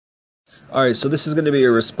All right, so this is going to be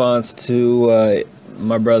a response to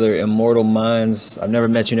my brother Immortal Minds. I've never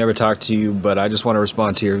met you, never talked to you, but I just want to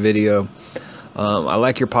respond to your video. I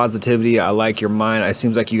like your positivity. I like your mind. It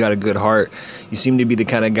seems like you got a good heart. You seem to be the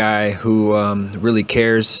kind of guy who really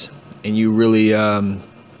cares, and you really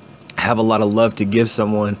have a lot of love to give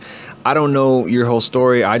someone. I don't know your whole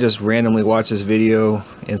story. I just randomly watched this video,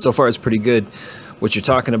 and so far it's pretty good what you're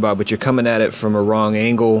talking about, but you're coming at it from a wrong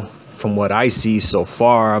angle. From what I see so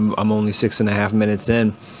far, I'm only 6.5 minutes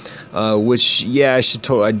in, which, yeah, I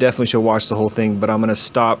definitely should watch the whole thing, but I'm gonna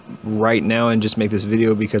stop right now and just make this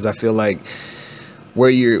video because I feel like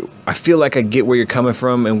I get where you're coming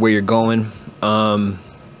from and where you're going, and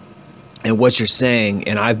what you're saying.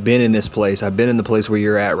 And I've been in this place. I've been in the place where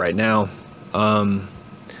you're at right now.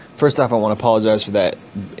 First off, I want to apologize for that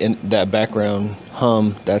background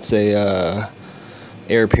hum. That's a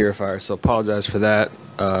air purifier, so apologize for that.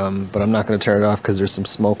 But I'm not going to turn it off because there's some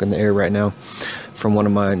smoke in the air right now from one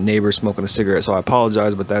of my neighbors smoking a cigarette. So I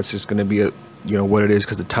apologize, but that's just going to be what it is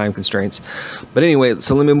because of time constraints. But anyway,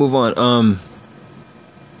 so let me move on.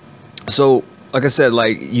 So like I said,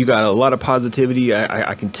 like, you got a lot of positivity.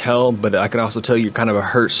 I can tell, but I can also tell you're kind of a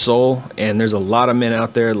hurt soul. And there's a lot of men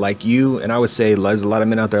out there like you, and I would say there's a lot of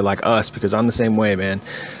men out there like us, because I'm the same way, man.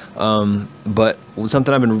 But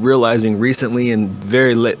something I've been realizing recently and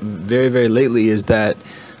very lately is that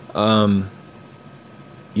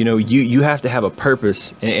you have to have a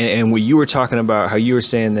purpose, and what you were talking about, how you were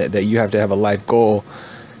saying that you have to have a life goal,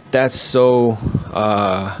 that's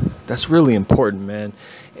really important, man.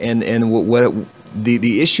 And what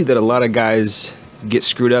the issue that a lot of guys get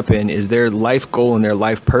screwed up in is their life goal and their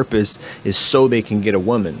life purpose is so they can get a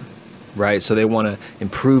woman. Right, so they want to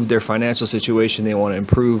improve their financial situation. They want to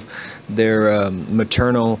improve their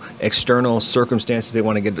maternal external circumstances. They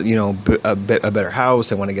want to get a better house.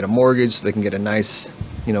 They want to get a mortgage so they can get a nice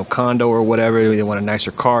condo or whatever. They want a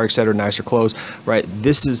nicer car, etc., nicer clothes. Right,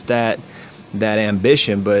 this is that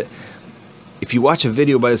ambition. But if you watch a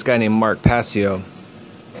video by this guy named Mark Passio,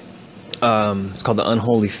 it's called The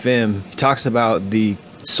Unholy Femme. He talks about the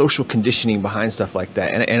social conditioning behind stuff like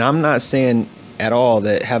that. And I'm not saying at all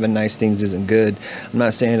that having nice things isn't good. I'm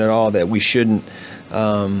not saying at all that we shouldn't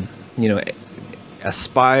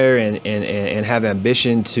aspire and have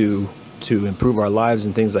ambition to improve our lives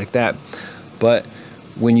and things like that. But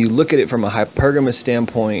when you look at it from a hypergamous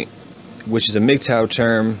standpoint, which is a MGTOW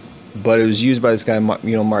term, but it was used by this guy,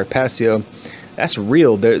 Mark Passio, that's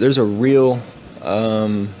real. There's a real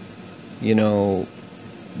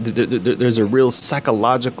there's a real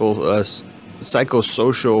psychological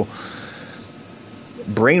psychosocial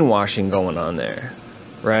brainwashing going on there,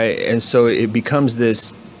 right? And so it becomes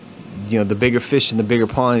this, the bigger fish in the bigger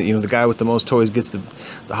pond, the guy with the most toys gets the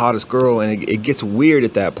hottest girl, and it gets weird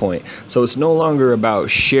at that point. So it's no longer about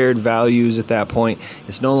shared values at that point.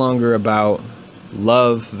 It's no longer about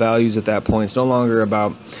love values at that point. It's no longer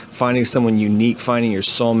about finding someone unique, finding your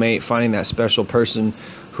soulmate, finding that special person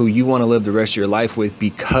who you want to live the rest of your life with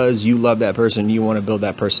because you love that person, you want to build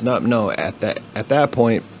that person up. No, at that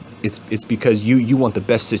point, it's because you want the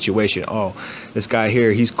best situation. Oh, this guy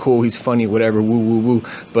here, he's cool, he's funny, whatever, woo woo woo,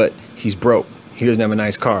 but he's broke. He doesn't have a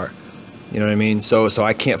nice car. You know what I mean? So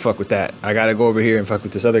I can't fuck with that. I gotta go over here and fuck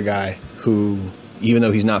with this other guy who, even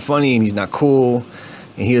though he's not funny and he's not cool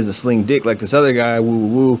and he doesn't sling dick like this other guy, woo woo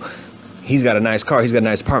woo, he's got a nice car, he's got a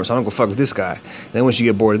nice apartment, so I'm gonna go fuck with this guy. Then once you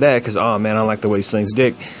get bored of that, because, oh man, I don't like the way he slings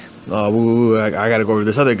dick, woo woo woo, I gotta go over to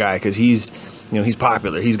this other guy because he's he's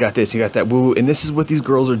popular, he's got this, he got that, woo. And this is what these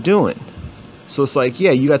girls are doing. So it's like,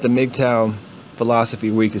 yeah, you got the MGTOW philosophy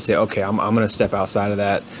where you can say, okay, I'm gonna step outside of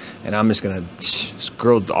that, and I'm just gonna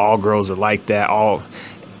all girls are like that, all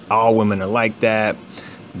women are like that,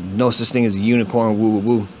 no such thing as a unicorn, woo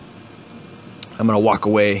woo woo. I'm gonna walk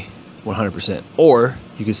away 100%. Or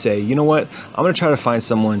you could say, you know what, I'm gonna try to find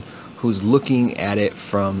someone who's looking at it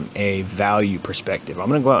from a value perspective. I'm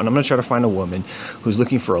gonna go out and I'm gonna try to find a woman who's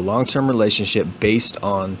looking for a long-term relationship based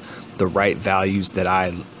on the right values that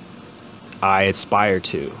I aspire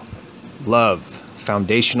to. Love,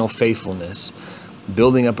 foundational faithfulness,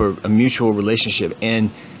 building up a mutual relationship, and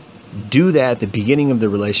do that at the beginning of the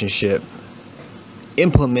relationship.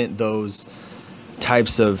 Implement those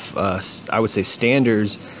types of I would say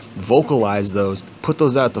standards, vocalize those, put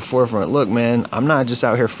those out at the forefront. Look, man, I'm not just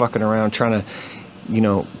out here fucking around trying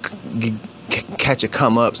to catch a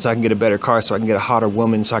come up so I can get a better car, so I can get a hotter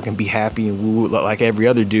woman, so I can be happy and woo like every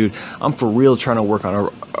other dude. I'm for real trying to work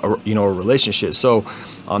on a relationship. So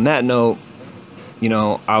on that note,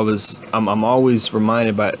 I'm always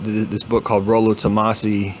reminded by this book called Rollo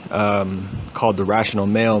Tomasi, called The Rational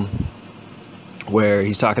Male, where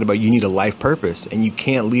he's talking about you need a life purpose, and you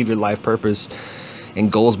can't leave your life purpose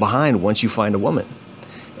and goals behind once you find a woman.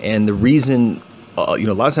 And the reason, a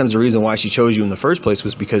lot of times the reason why she chose you in the first place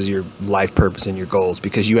was because of your life purpose and your goals,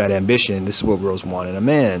 because you had ambition, and this is what girls want in a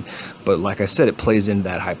man. But like I said, it plays into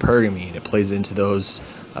that hypergamy, and it plays into those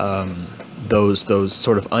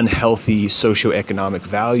sort of unhealthy socioeconomic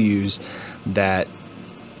values that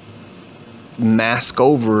mask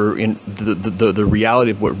over in the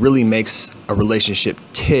reality of what really makes a relationship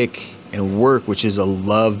tick and work, which is a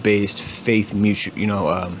love-based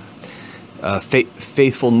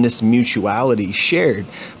faithfulness mutuality shared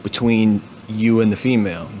between you and the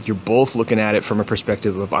female. You're both looking at it from a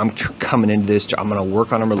perspective of, I'm coming into this, I'm going to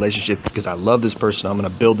work on a relationship because I love this person, I'm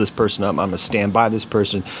going to build this person up, I'm going to stand by this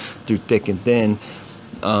person through thick and thin.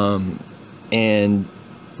 And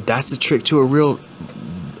that's the trick to a real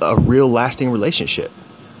lasting relationship.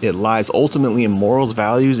 It lies ultimately in morals,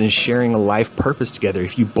 values, and sharing a life purpose together.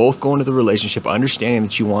 If you both go into the relationship understanding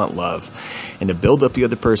that you want love and to build up the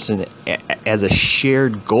other person as a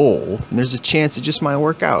shared goal, and there's a chance it just might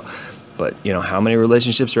work out. But how many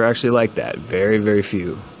relationships are actually like that? Very, very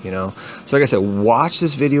few. So like I said, watch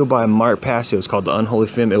this video by Mark Passio. It's called The Unholy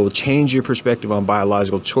Femme. It will change your perspective on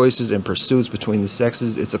biological choices and pursuits between the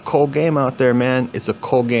sexes. It's a cold game out there, man. It's a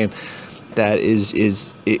cold game. That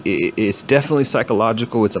it's definitely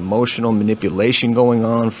psychological. It's emotional manipulation going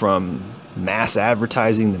on from mass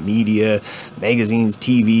advertising, the media, magazines,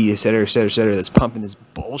 TV, et cetera, et cetera, et cetera, that's pumping this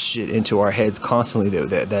bullshit into our heads constantly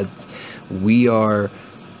that we are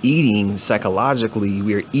eating psychologically.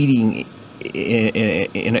 We are eating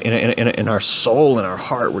in our soul and our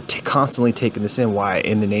heart. We're constantly taking this in. Why?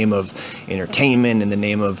 In the name of entertainment, in the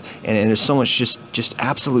name of, and there's so much just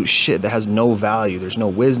absolute shit that has no value. There's no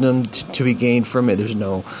wisdom to be gained from it. There's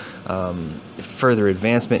no further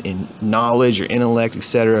advancement in knowledge or intellect,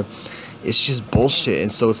 etc. It's just bullshit.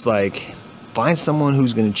 And so it's like, find someone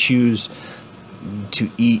who's going to choose to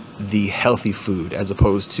eat the healthy food as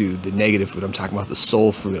opposed to the negative food. I'm talking about the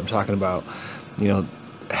soul food. I'm talking about,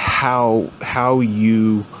 how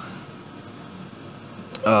you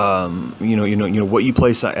what you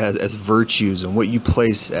place as virtues and what you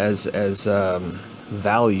place as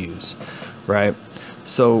values, right?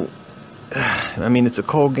 So I mean, it's a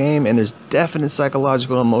cold game, and there's definite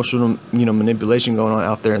psychological and emotional manipulation going on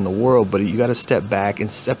out there in the world, but you got to step back and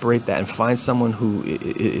separate that and find someone who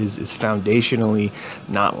is foundationally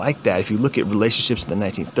not like that. If you look at relationships in the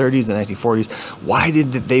 1930s, the 1940s, why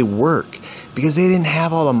did they work? Because they didn't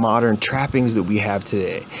have all the modern trappings that we have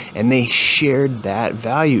today, and they shared that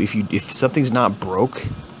value. If something's not broke,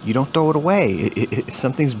 you don't throw it away. If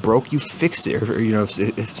something's broke, you fix it. Or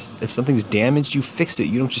if something's damaged, you fix it.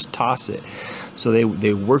 You don't just toss it. So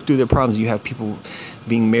they work through their problems. You have people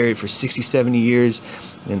being married for 60, 70 years,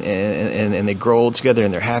 and they grow old together,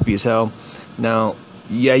 and they're happy as hell. Now,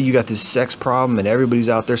 yeah, you got this sex problem, and everybody's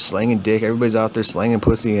out there slanging dick. Everybody's out there slanging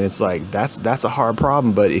pussy, and it's like, that's a hard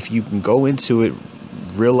problem. But if you can go into it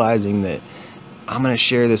realizing that I'm going to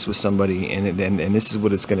share this with somebody, and this is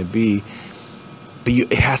what it's going to be, but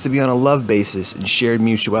it has to be on a love basis and shared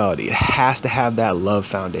mutuality. It has to have that love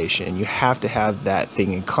foundation, and you have to have that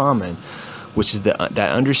thing in common, which is that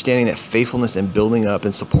understanding that faithfulness and building up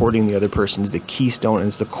and supporting the other person is the keystone, and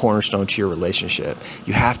it's the cornerstone to your relationship.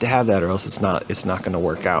 You have to have that, or else it's not going to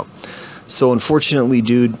work out. So unfortunately,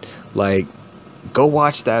 dude, like, go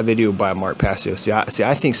watch that video by Mark Passio. See,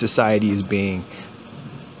 I think society is being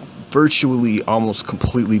virtually almost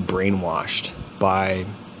completely brainwashed by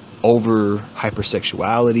over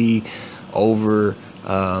hypersexuality, over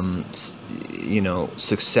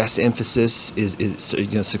success emphasis is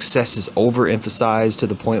success is overemphasized to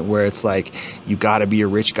the point where it's like, you got to be a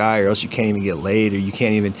rich guy or else you can't even get laid, or you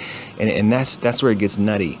can't even, and that's where it gets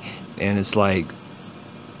nutty. And it's like,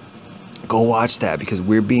 go watch that, because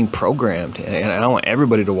we're being programmed, and I want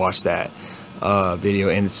everybody to watch that video.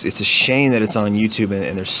 And it's a shame that it's on YouTube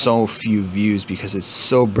and there's so few views, because it's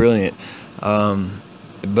so brilliant.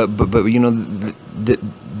 But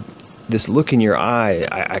this look in your eye,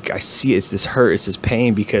 I see it's this hurt, it's this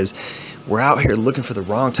pain, because we're out here looking for the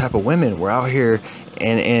wrong type of women. We're out here,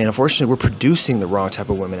 and unfortunately, we're producing the wrong type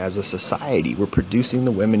of women as a society. We're producing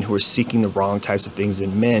the women who are seeking the wrong types of things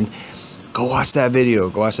in men. Go watch that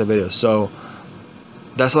video. Go watch that video. So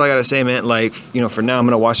that's all I gotta say, man. Like, for now, I'm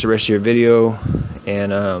gonna watch the rest of your video,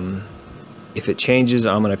 and if it changes,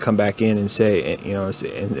 I'm gonna come back in and say,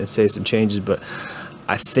 and say some changes. But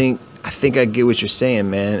I think I get what you're saying,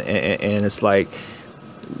 man, and it's like,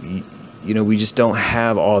 we just don't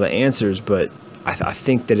have all the answers. But I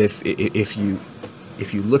think that if you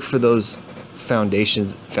look for those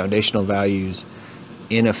foundational values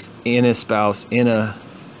in a spouse, in a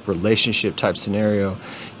relationship type scenario,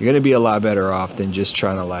 you're going to be a lot better off than just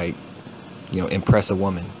trying to, like, you know, impress a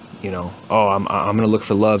woman. You know, oh, I'm going to look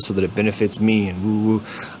for love so that it benefits me, and woo woo.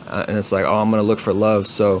 And it's like, oh, I'm going to look for love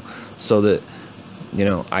so that, you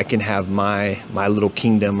know, I can have my little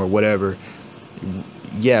kingdom or whatever.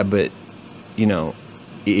 Yeah, but, you know,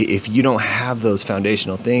 if you don't have those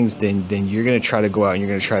foundational things, then you're going to try to go out and you're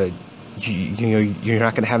going to try to, you know, you're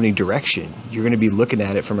not going to have any direction. You're going to be looking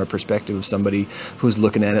at it from a perspective of somebody who's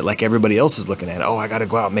looking at it like everybody else is looking at it. Oh, I got to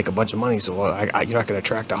go out and make a bunch of money, so you're not going to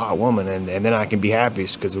attract a hot woman, and then I can be happy,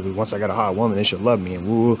 because once I got a hot woman, then she'll love me, and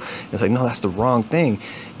woo. It's like, no, that's the wrong thing.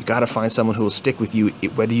 You got to find someone who will stick with you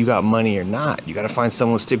whether you got money or not. You got to find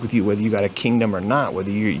someone who will stick with you whether you got a kingdom or not,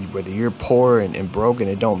 whether you're poor and broke, and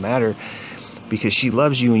it don't matter. Because she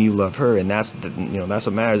loves you and you love her, and that's you know, that's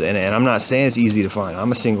what matters. And I'm not saying it's easy to find.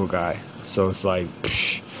 I'm a single guy, so it's like,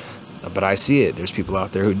 psh, but I see it. There's people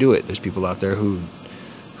out there who do it. There's people out there who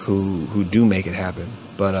do make it happen.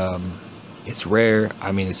 But it's rare.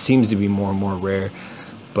 I mean, it seems to be more and more rare.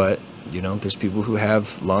 But you know, there's people who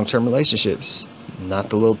have long-term relationships.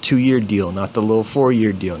 Not the little 2-year deal, not the little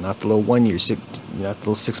 4-year deal, not the little 1 year, not the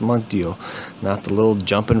little 6-month deal, not the little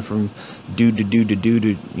jumping from dude to dude to dude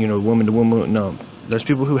to, you know, woman to woman. No, there's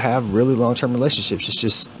people who have really long-term relationships. It's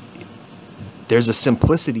just, there's a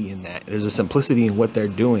simplicity in that. There's a simplicity in what they're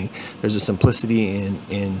doing. There's a simplicity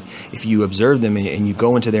in if you observe them and you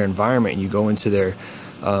go into their environment and you go into their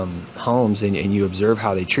homes and you observe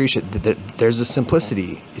how they treat you, there's a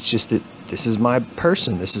simplicity. It's just that this is my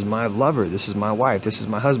person, this is my lover, this is my wife, this is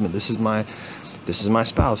my husband, this is my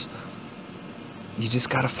spouse. You just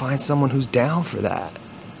got to find someone who's down for that.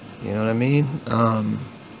 You know what I mean?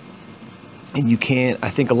 And you can't, I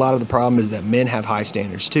think a lot of the problem is that men have high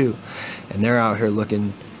standards too, and they're out here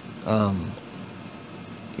looking,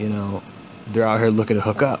 you know, they're out here looking to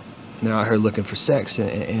hook up. They're out here looking for sex,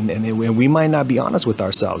 and we might not be honest with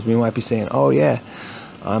ourselves. We might be saying, oh yeah,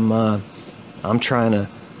 I'm trying to,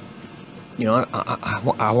 you know,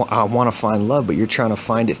 I want to find love, but you're trying to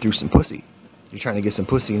find it through some pussy. You're trying to get some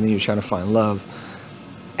pussy, and then you're trying to find love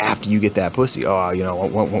after you get that pussy. Oh, you know,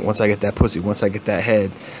 once I get that pussy, once I get that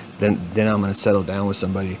head, then I'm going to settle down with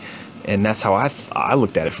somebody. And that's how I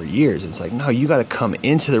looked at it for years. It's like, no, you got to come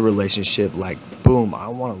into the relationship like, boom, I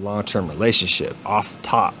want a long-term relationship off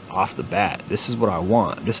top, off the bat. This is what I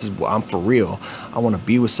want. This is what I'm for real. I want to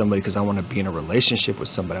be with somebody because I want to be in a relationship with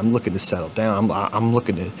somebody. I'm looking to settle down. I'm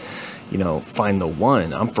looking to, you know, find the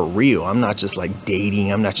one. I'm for real. I'm not just like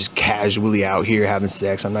dating. I'm not just casually out here having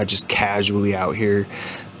sex. I'm not just casually out here,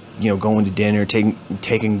 you know, going to dinner,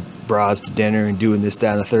 taking bras to dinner and doing this,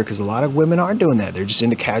 that, and the third, because a lot of women are doing that. They're just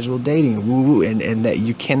into casual dating and woo, and that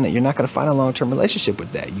you're not going to find a long-term relationship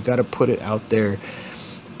with that. You got to put it out there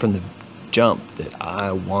from the jump that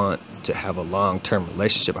I want to have a long-term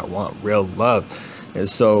relationship. I want real love. And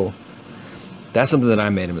so that's something that I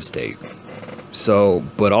made a mistake. So,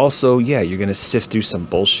 but also, yeah, you're going to sift through some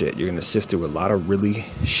bullshit. You're going to sift through a lot of really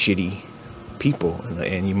shitty people,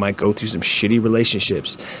 and you might go through some shitty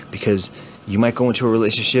relationships, because you might go into a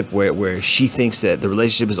relationship where she thinks that the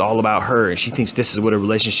relationship is all about her, and she thinks this is what a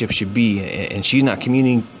relationship should be, and she's not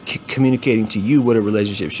communicating to you what a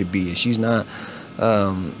relationship should be, and she's not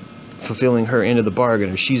fulfilling her end of the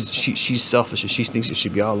bargain, or she's selfish, and she thinks it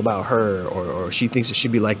should be all about her, or she thinks it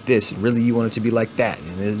should be like this, and really you want it to be like that,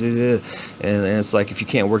 and it's like, if you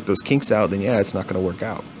can't work those kinks out, then yeah, it's not going to work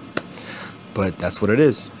out. But that's what it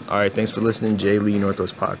is. All right, thanks for listening, Jay Lee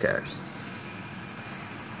Northwest Podcast.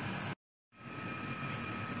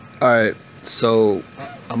 All right, so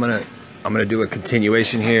I'm gonna do a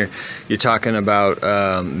continuation here. You're talking about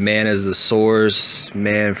man as the source,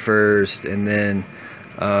 man first, and then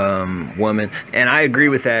woman, and I agree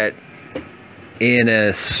with that in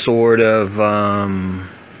a sort of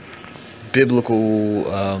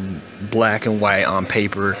biblical black and white on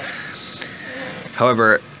paper.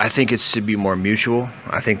 However, I think it should be more mutual.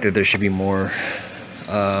 I think that there should be more,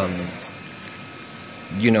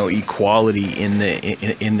 you know, equality in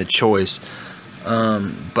the choice.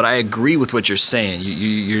 But I agree with what you're saying.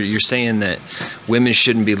 You're saying that women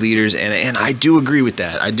shouldn't be leaders, and I do agree with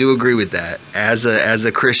that. I do agree with that. As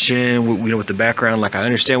a Christian, you know, with the background, like, I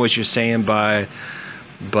understand what you're saying by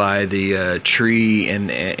the tree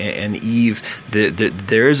and Eve.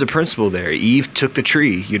 There is a principle there. Eve took the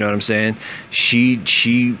tree, you know what I'm saying?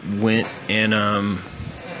 She went and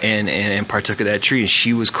partook of that tree, and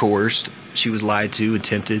she was coerced, she was lied to and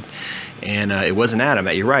tempted, and it wasn't Adam.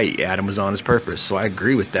 You're right, Adam was on his purpose, so I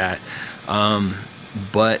agree with that.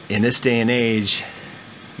 But in this day and age,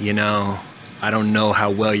 you know, I don't know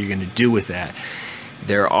how well you're going to do with that.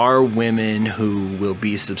 There are women who will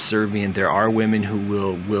be subservient. There are women who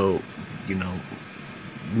will you know,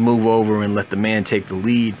 move over and let the man take the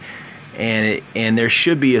lead. And there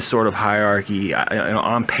should be a sort of hierarchy.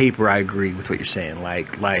 On paper, I agree with what you're saying.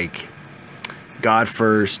 Like God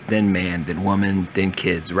first, then man, then woman, then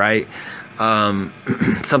kids, right?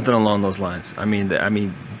 Something along those lines. I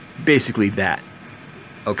mean, basically that.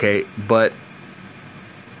 Okay, but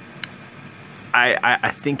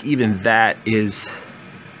I think even that is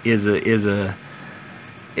that's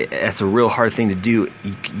a real hard thing to do.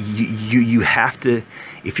 You have to,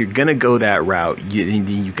 if you're gonna go that route,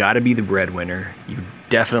 you got to be the breadwinner. You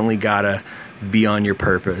definitely gotta be on your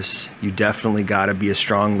purpose. You definitely gotta be a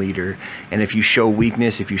strong leader. And if you show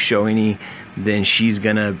weakness, if you show any, then she's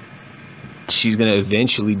gonna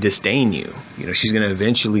eventually disdain you. You know, she's gonna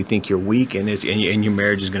eventually think you're weak, and your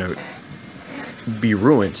marriage is gonna be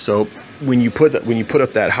ruined. So when you put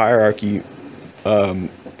up that hierarchy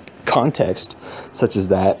context such as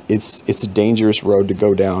that, it's a dangerous road to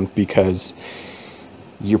go down, because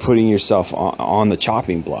you're putting yourself on the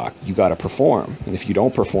chopping block. You got to perform, and if you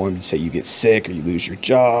don't perform, you say you get sick, or you lose your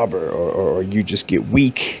job, or you just get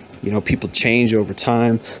weak. You know, people change over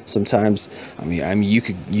time. Sometimes, I mean, you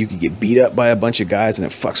could get beat up by a bunch of guys, and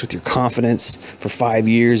it fucks with your confidence for 5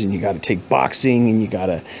 years. And you got to take boxing, and you got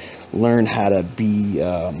to learn how to be,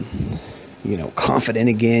 you know, confident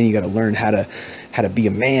again. You got to learn how to be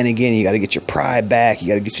a man again. You got to get your pride back. You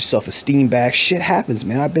got to get your self-esteem back. Shit happens,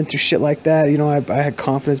 man. I've been through shit like that. You know, I had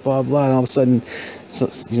confidence, blah, blah, blah. And all of a sudden,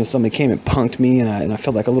 you know, somebody came and punked me, and I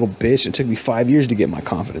felt like a little bitch. It took me 5 years to get my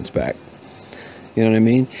confidence back. You know what I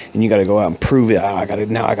mean? And you got to go out and prove it.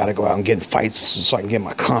 Now I got to go out and get in fights so I can get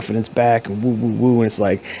my confidence back, and woo, woo, woo. And it's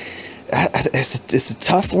like, it's a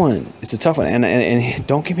tough one. It's a tough one. And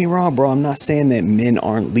don't get me wrong, bro. I'm not saying that men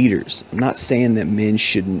aren't leaders. I'm not saying that men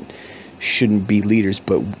shouldn't be leaders,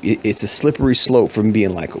 but it's a slippery slope from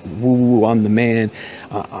being like, woo, woo, I'm the man,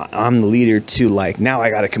 I'm the leader, to like, now I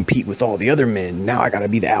got to compete with all the other men. Now I got to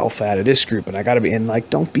be the alpha out of this group, and I got to be, and like,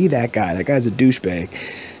 don't be that guy. That guy's a douchebag.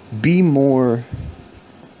 Be more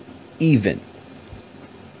even.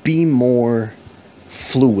 Be more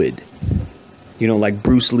fluid. You know, like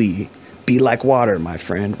Bruce Lee. Be like water, my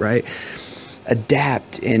friend, right?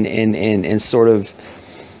 Adapt and sort of,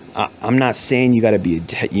 I'm not saying you got to be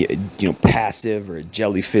a passive or a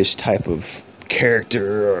jellyfish type of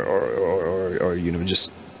character, or you know,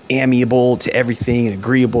 just amiable to everything and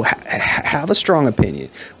agreeable. Have a strong opinion.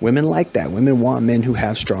 Women like that. Women want men who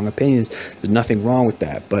have strong opinions. There's nothing wrong with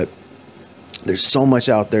that. But there's so much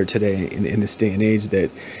out there today in this day and age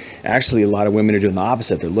that actually a lot of women are doing the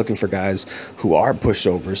opposite. They're looking for guys who are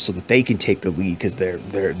pushovers so that they can take the lead, because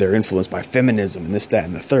they're influenced by feminism and this, that,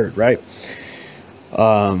 and the third, right?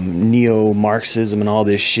 Neo-Marxism and all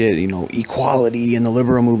this shit, you know, equality and the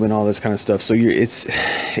liberal movement, all this kind of stuff. So it's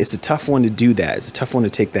a tough one to do that. It's a tough one to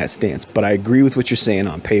take that stance. But I agree with what you're saying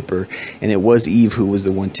on paper. And it was Eve who was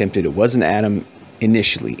the one tempted. It wasn't Adam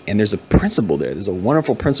initially. And there's a principle there. There's a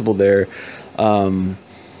wonderful principle there.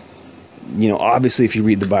 You know, obviously, if you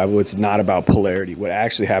read the Bible, it's not about polarity. What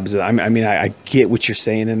actually happens is, I get what you're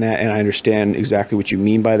saying in that, and I understand exactly what you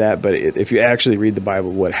mean by that. But if you actually read the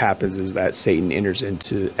Bible, what happens is that Satan enters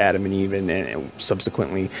into Adam and Eve, and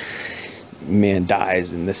subsequently man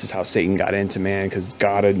dies. And this is how Satan got into man, because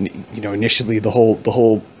God, you know, initially the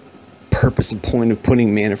whole purpose and point of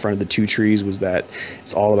putting man in front of the two trees was that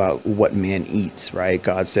it's all about what man eats, right?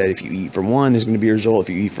 God said, if you eat from one, there's going to be a result.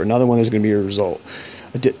 If you eat for another one, there's going to be a result.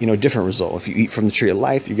 Different result. If you eat from the tree of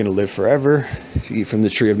life, you're going to live forever. If you eat from the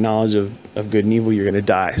tree of knowledge of good and evil, you're going to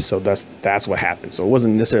die. So that's what happened. So it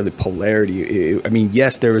wasn't necessarily polarity.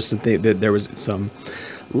 Yes, there was some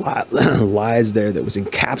lies there that was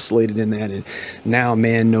encapsulated in that, and now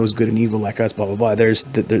man knows good and evil like us, blah blah blah. There's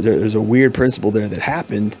a weird principle there that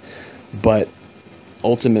happened, but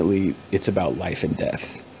ultimately it's about life and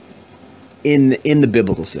death in the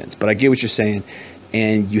biblical sense. But I get what you're saying,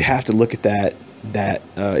 and you have to look at that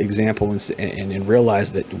example and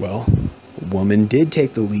realize that, well, woman did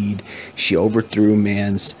take the lead. She overthrew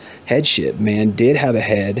man's headship. Man did have a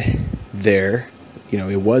head there. You know,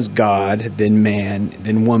 it was God, then man,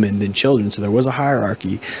 then woman, then children. So there was a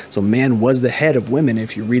hierarchy. So man was the head of women.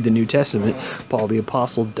 If you read the New Testament, Paul the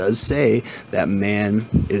Apostle does say that man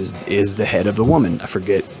is the head of the woman. I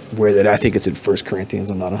forget where that. I think it's in 1 Corinthians.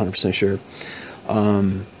 I'm not 100% sure.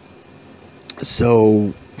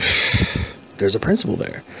 So there's a principle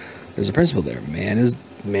there.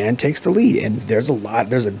 Man takes the lead, and there's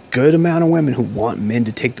a good amount of women who want men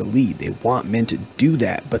to take the lead. They want men to do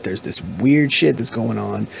that, but there's this weird shit that's going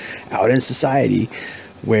on out in society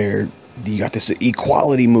where you got this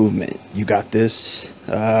equality movement. You got this,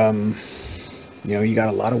 you know, you got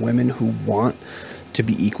a lot of women who want to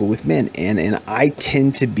be equal with men, and I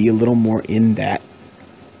tend to be a little more in that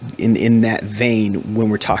vein when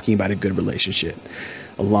we're talking about a good relationship,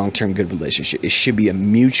 a long-term good relationship. It should be a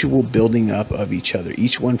mutual building up of each other.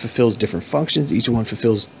 Each one fulfills different functions. Each one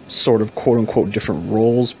fulfills sort of quote unquote different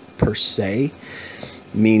roles per se,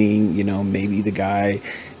 meaning, you know, maybe the guy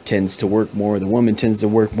tends to work more, the woman tends to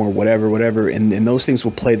work more, whatever, and those things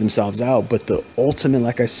will play themselves out. But the ultimate,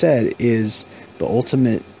 like I said, is the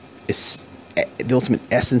ultimate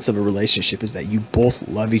essence of a relationship is that you both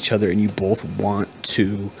love each other and you both want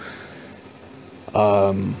to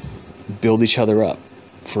build each other up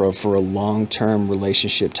for a long-term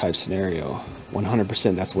relationship type scenario.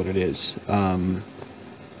 100%, that's what it is.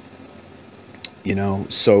 You know,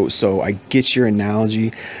 so I get your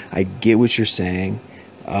analogy, I get what you're saying,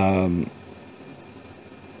 and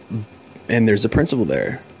there's a principle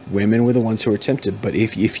there. Women were the ones who were tempted, but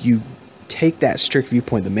if you take that strict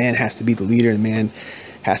viewpoint, the man has to be the leader, the man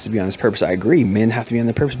has to be on his purpose. I agree, men have to be on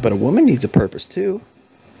their purpose, but a woman needs a purpose too.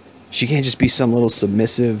 She can't just be some little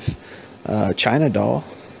submissive China doll,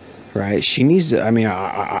 right? She needs to, I mean,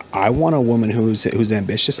 I want a woman who's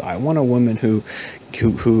ambitious. I want a woman who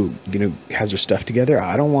you know, has her stuff together.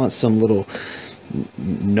 I don't want some little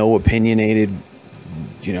no opinionated,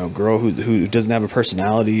 you know, girl who doesn't have a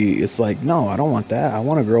personality. It's like, no, I don't want that. I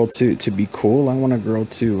want a girl to be cool. I want a girl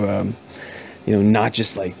to you know, not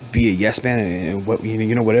just like be a yes man and what,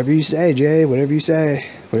 you know, whatever you say, Jay, whatever you say,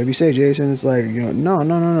 Jason. It's like, you know,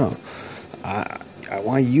 no. I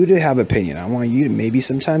want you to have opinion. I want you to, maybe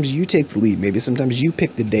sometimes you take the lead. Maybe sometimes you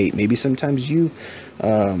pick the date. Maybe sometimes you,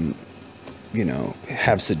 you know,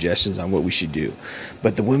 have suggestions on what we should do.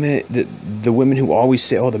 But the women who always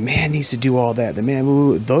say, oh, the man needs to do all that, the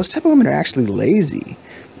man, those type of women are actually lazy.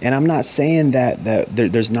 And I'm not saying that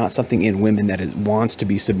there's not something in women that wants to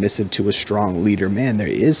be submissive to a strong leader man. There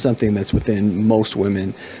is something that's within most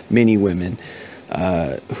women, many women,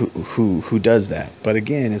 who does that. But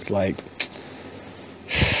again, it's like,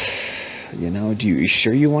 you know, you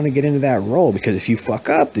sure you want to get into that role? Because if you fuck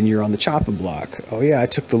up, then you're on the chopping block. Oh yeah, I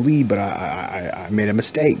took the lead, but I made a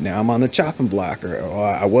mistake. Now I'm on the chopping block. Or oh,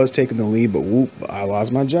 I was taking the lead, but whoop, I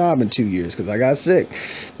lost my job in 2 years because I got sick.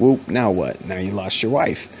 Whoop, now what? Now you lost your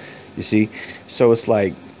wife. You see? So it's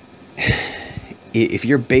like, if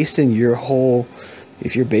you're basing your whole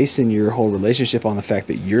relationship on the fact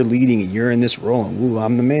that you're leading and you're in this role and woo,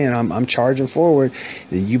 I'm the man, I'm charging forward,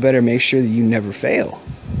 then you better make sure that you never fail.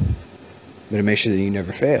 Better make sure that you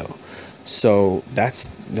never fail. So that's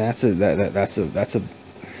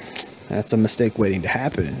a mistake waiting to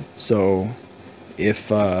happen. So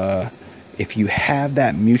if you have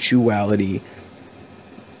that mutuality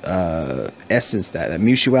essence, that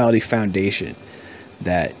mutuality foundation,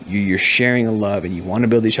 that you're sharing a love and you want to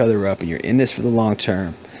build each other up and you're in this for the long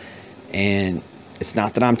term, and it's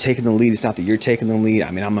not that I'm taking the lead, it's not that you're taking the lead.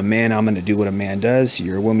 I mean, I'm a man, I'm going to do what a man does.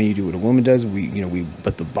 You're a woman, you do what a woman does.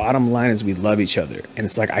 But the bottom line is we love each other. And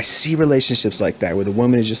it's like, I see relationships like that where the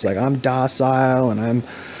woman is just like, I'm docile and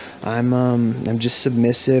I'm just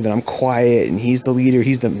submissive and I'm quiet, and he's the leader,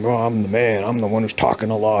 I'm the man, I'm the one who's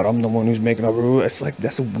talking a lot, I'm the one who's making up rules. It's like,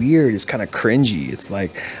 that's weird. It's kind of cringy. It's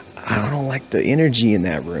like, I don't like the energy in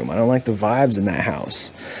that room. I don't like the vibes in that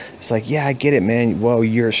house. It's like, yeah, I get it, man. Well,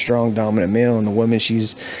 you're a strong, dominant male, and the woman,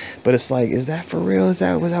 but it's like, is that for real? Is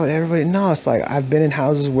that without everybody? No, it's like, I've been in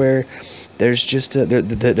houses where there's just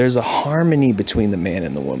there's a harmony between the man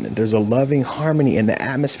and the woman. There's a loving harmony, and the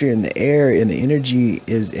atmosphere and the air and the energy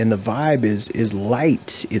and the vibe is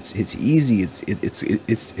light. It's easy.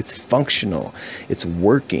 It's functional. It's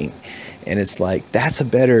working. And it's like, that's a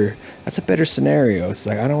better scenario. It's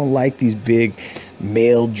like, I don't like these big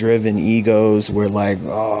male-driven egos where like,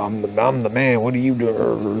 oh, I'm the man. What are you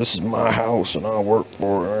doing? This is my house and I work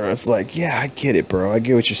for it. It's like, yeah, I get it, bro. I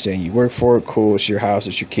get what you're saying. You work for it, cool. It's your house.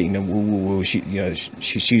 It's your kingdom. Woo, woo, woo.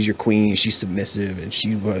 She's your queen. She's submissive, and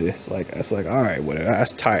it's like, all right, whatever.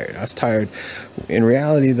 That's tired. In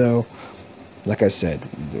reality, though, like I said,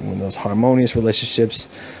 when those harmonious relationships,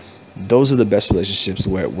 those are the best relationships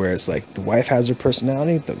where it's like the wife has her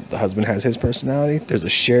personality, the husband has his personality, there's a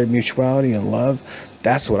shared mutuality and love.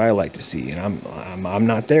 That's what I like to see, and I'm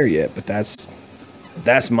not there yet, but that's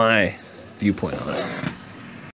my viewpoint on it.